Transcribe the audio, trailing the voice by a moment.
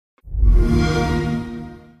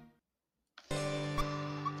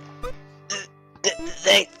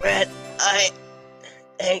I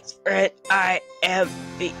thanks for it. I am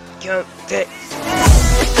become this.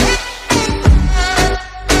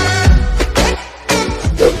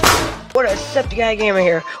 What a Septiceye Gamer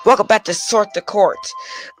here. Welcome back to Sort the Court.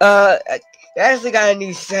 I actually got a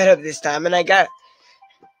new setup this time, and I don't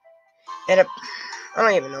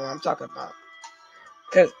even know what I'm talking about.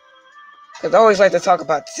 Cause I always like to talk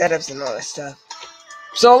about setups and all that stuff.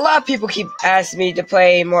 So a lot of people keep asking me to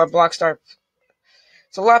play more Blockstar.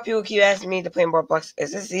 Is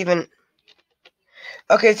this even...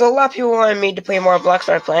 Okay, so a lot of people wanted me to play more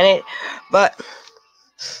Blockstar Planet, but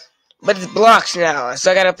it's blocks now,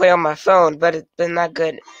 so I gotta play on my phone, but it's been not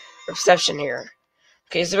good reception here.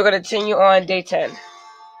 Okay, so we're gonna continue on day 10.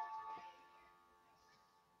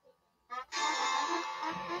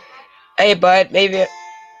 Hey, bud, maybe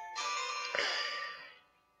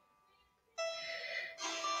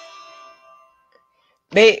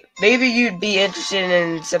you'd be interested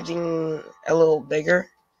in something a little bigger.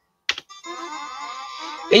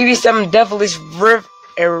 Maybe some devilish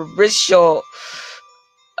ritual,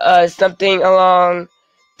 something along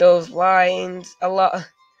those lines. A lot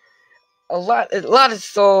of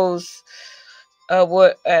souls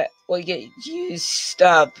will get used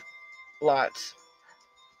up. Lots.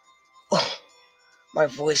 Oh, my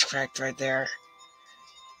voice cracked right there.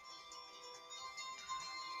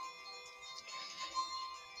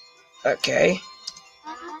 Okay.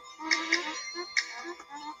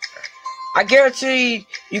 I guarantee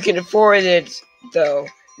you can afford it, though.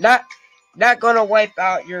 Not gonna wipe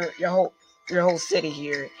out your whole city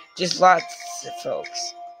here. Just lots of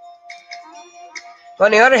folks. But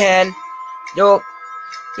on the other hand, you'll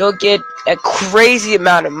get a crazy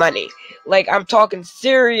amount of money. Like, I'm talking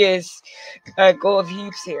serious gold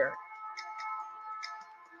heaps here.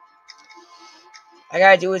 I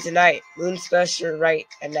gotta do it tonight. Moon special right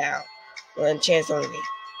and now. One chance only.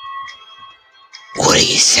 What do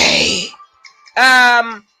you say?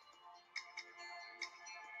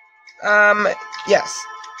 Yes.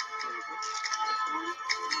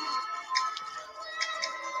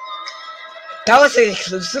 That was an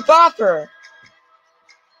exclusive offer.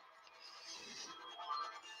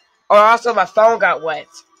 Oh, also my phone got wet.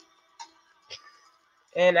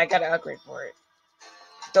 And I got an upgrade for it.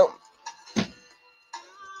 Don't.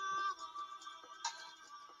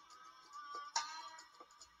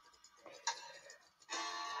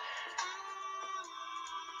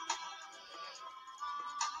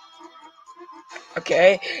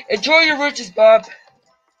 Okay. Enjoy your riches, Bob.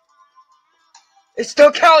 It's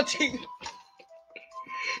still counting.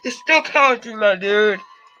 It's still counting, my dude.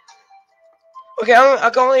 Okay, I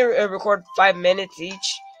can only record 5 minutes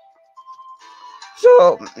each.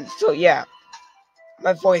 So yeah.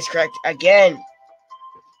 My voice cracked again.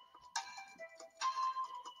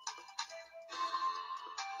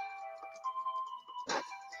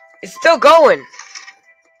 It's still going.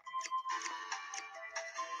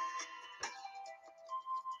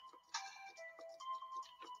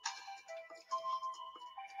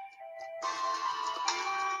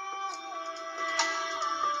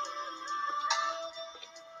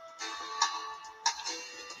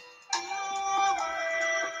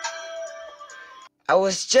 I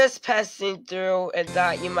was just passing through and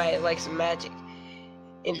thought you might like some magic.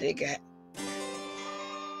 I'm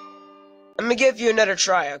gonna give you another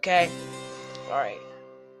try, okay? Alright.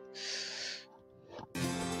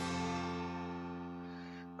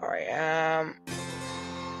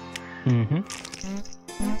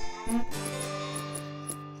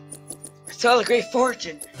 Tell a great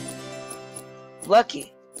fortune.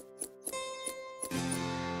 Lucky.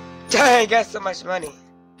 Dang, I got so much money.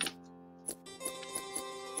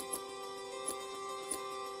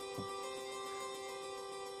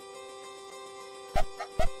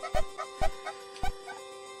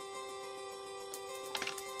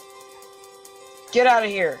 Get out of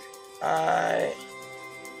here.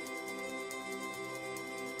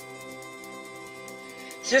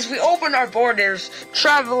 Since we opened our borders,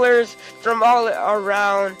 travelers from all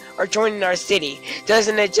around are joining our city.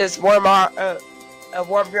 Doesn't it just warm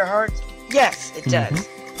your heart? Yes, it does.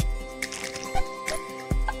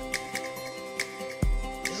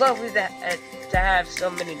 It's lovely to have so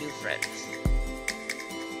many new friends.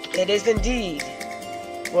 It is indeed,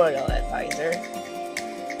 Royal Advisor.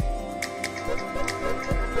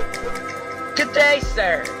 Good day,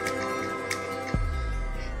 sir.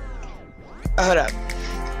 Hold up.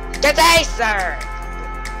 Good day, sir.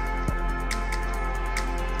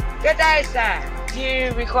 Good day, sir. Do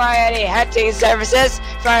you require any hunting services?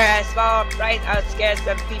 For a small price, I'll scare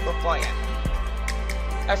some people for you.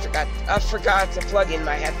 I forgot to plug in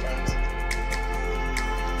my headphones.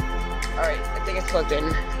 Alright, I think it's plugged in.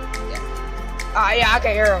 Yeah. Ah, yeah, I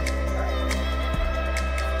can hear him.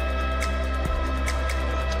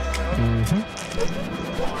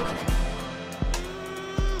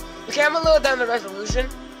 Okay, I'm a little down the resolution.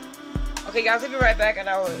 Okay, guys, I'll be right back, and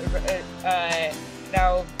I'll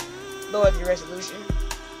now lower the resolution.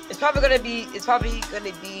 It's probably gonna be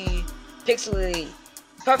pixely.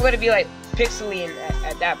 It's probably gonna be like pixely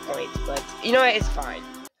at that point, but you know what? It's fine.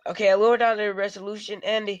 Okay, I lowered down the resolution,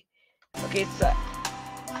 and okay, so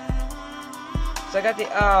I got the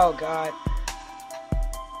oh god.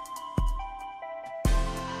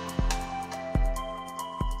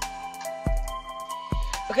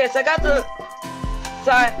 Okay, so I got the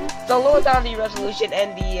so lower down the resolution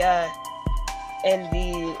and the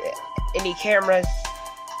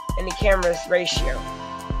camera's ratio.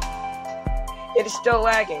 It is still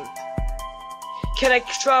lagging. Can I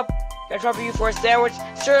trouble you for a sandwich?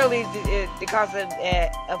 Surely the cost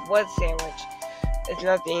of one sandwich is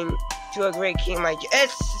nothing to a great king like you.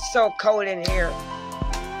 It's so cold in here.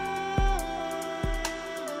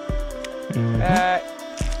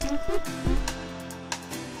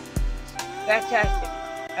 Fantastic.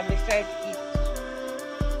 I'm excited to eat.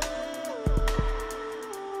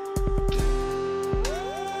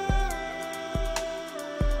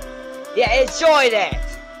 Yeah, enjoy that.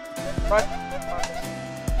 Fuck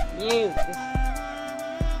you.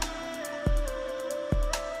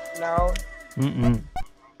 No.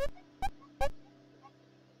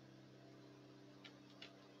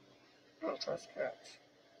 Oh, trust cats.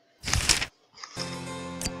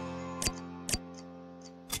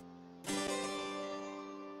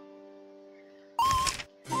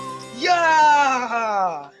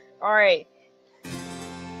 Yeah! Alright.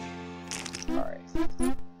 Alright.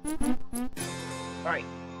 Alright.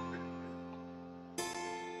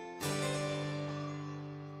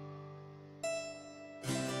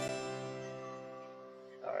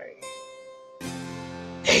 Alright.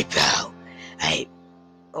 Hey, pal.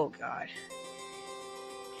 Oh, God.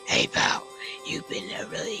 Hey, pal. You've been a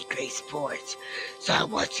really great sport, so I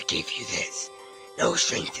want to give you this. No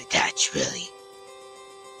strings attached, really.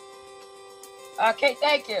 Okay,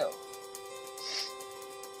 thank you.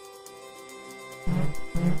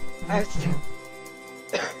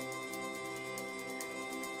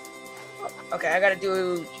 Okay, I gotta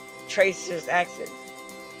do Tracer's accent.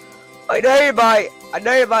 I know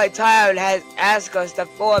everybody town has asked us to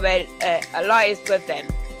form an alliance with them.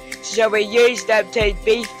 Shall we use them to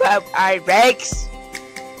beef up our ranks?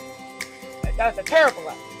 That's a terrible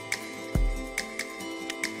one.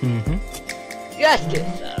 Yes, good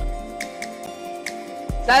sir.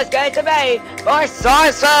 Sounds good to me. More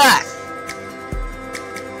sorcerers!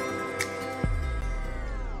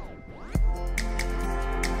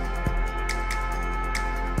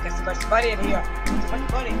 Got so much money in here. So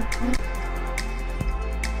much money.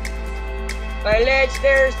 My liege,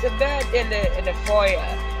 there's the man in the foyer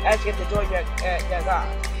asking to join your guy.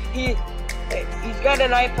 He's got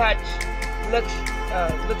an eye patch. Looks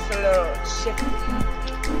a little shifty.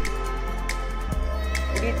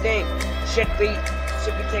 What do you think? Should we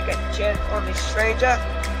take a chance on this stranger?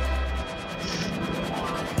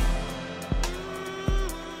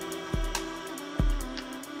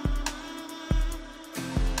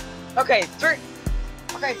 Okay, so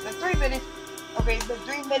 3 minutes. Okay, so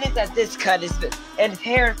 3 minutes that this cut is, and his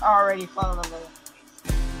hair is already falling on the face.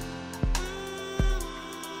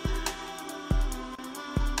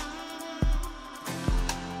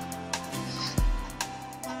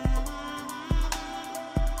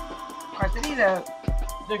 Of course, I need a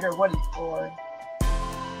bigger wooden board.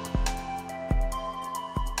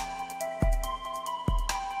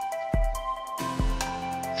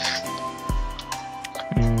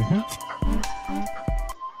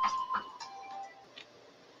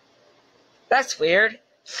 That's weird.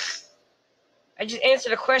 I just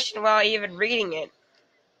answered a question while even reading it.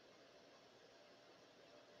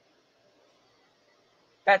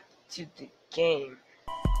 Back to the game.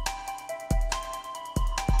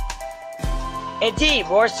 Indeed,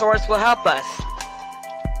 more swords will help us.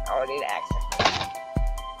 I don't need access.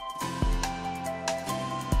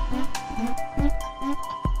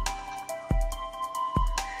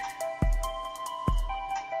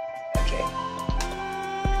 Okay.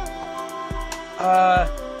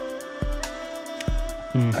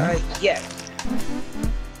 Yes.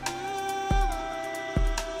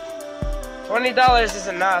 $20 is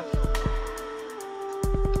enough.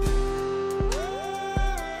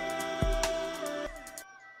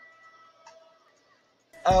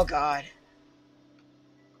 Oh God.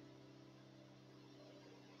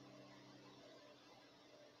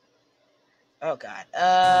 Oh God.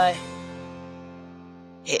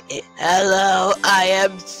 Hello, I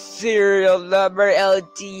am serial number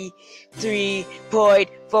LT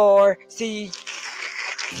 3.4C.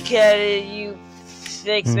 Can you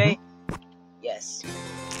fix me? Yes.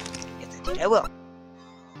 Yes, I will.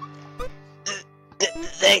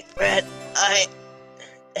 Thanks,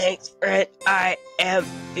 Fred. I am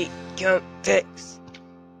become fixed.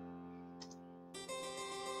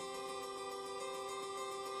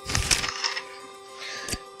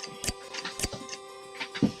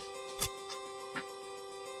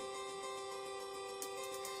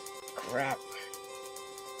 Crap.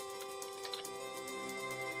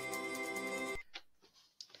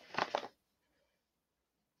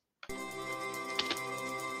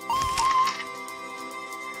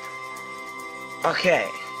 Okay.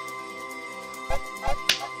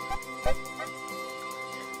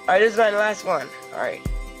 Alright, this is my last one. Alright.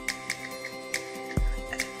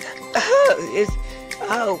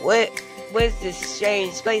 What's this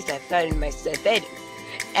strange place I found myself in?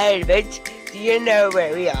 Albert, do you know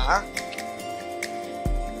where we are?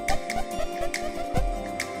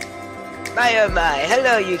 My oh my,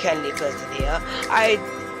 hello you kindly person here. I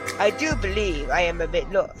do believe I am a bit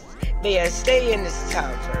lost. May I stay in this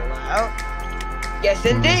town for a while? Yes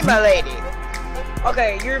indeed, my lady.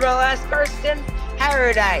 Okay, you're my last person?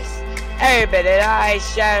 Paradise. Everybody and I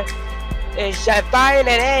shall find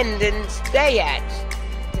an end and stay at.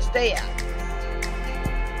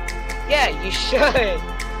 Yeah, you should.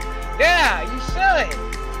 Yeah, you should.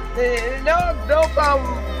 No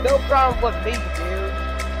problem with me, dude.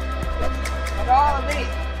 It's all me.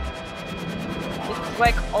 It's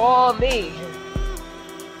like all me.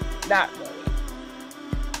 Not really.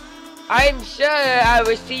 I'm sure I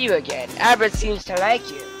will see you again. Albert seems to like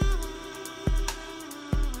you.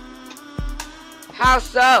 How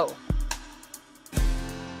so?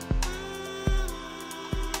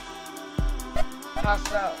 How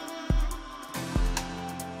so?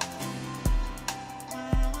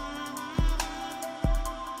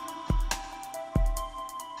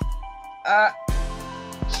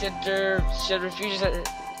 Should refuse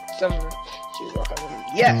some should work on them.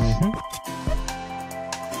 Yes.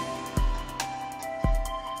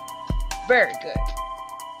 Very good.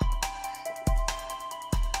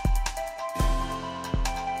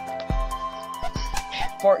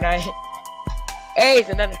 Fortnite. Hey, it's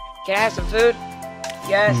another. Can I have some food?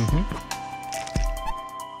 Yes.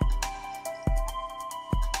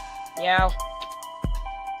 Meow.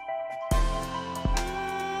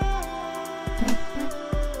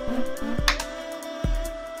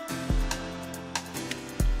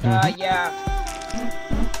 Yeah.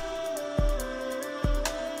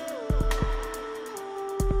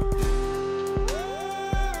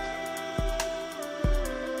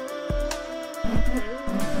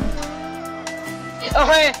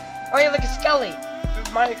 Oh, you look at Skelly from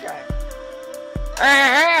Minecraft.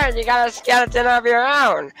 You got a skeleton of your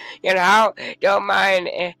own. You know, don't mind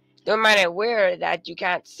it weird that you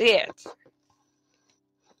can't see it.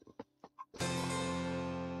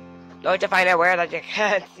 Don't you find it weird that you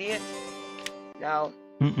can't see it? No.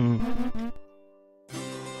 You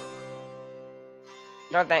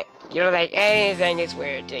don't think anything is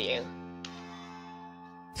weird, do you?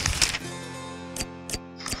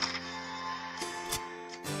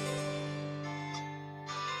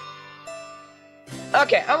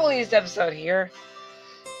 Okay, I'm gonna leave this episode here.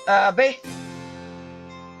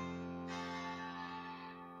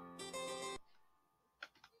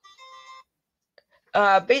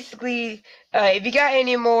 Basically, if you got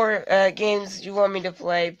any more games you want me to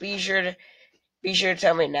play, be sure to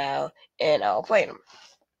tell me now, and I'll play them.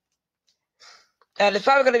 It's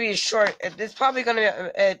probably gonna be short. It's probably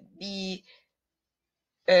gonna be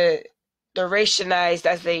durationized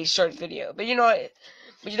as a short video, but you know what?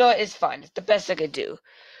 It's fun. It's the best I could do.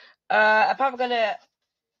 I'm probably gonna.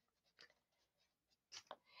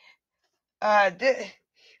 I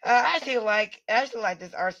actually like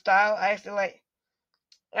this art style. I actually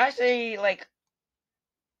like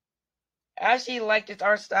this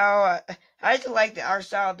art style. I actually like the art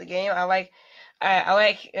style of the game. I like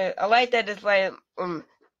that it's like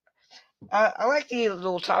I like the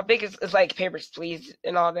little topic. It's like Papers, Please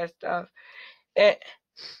and all that stuff.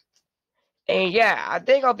 And yeah, I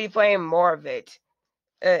think I'll be playing more of it.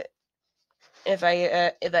 If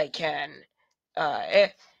I can.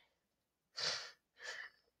 And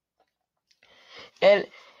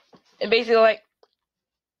basically like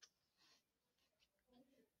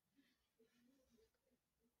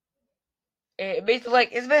it's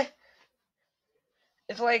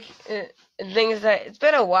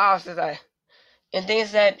been a while since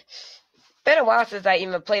I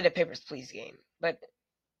even played a Papers, Please game. But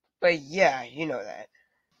yeah, you know that.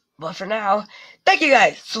 But for now, thank you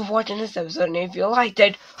guys for watching this episode, and if you liked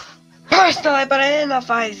it, press the like button in the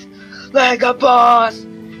face like a boss,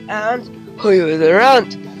 and who is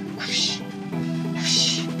around?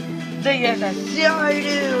 So yes, I see how you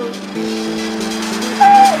do.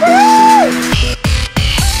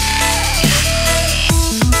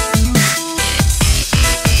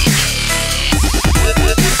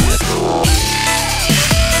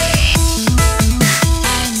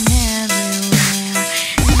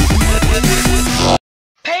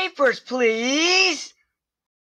 Papers, please.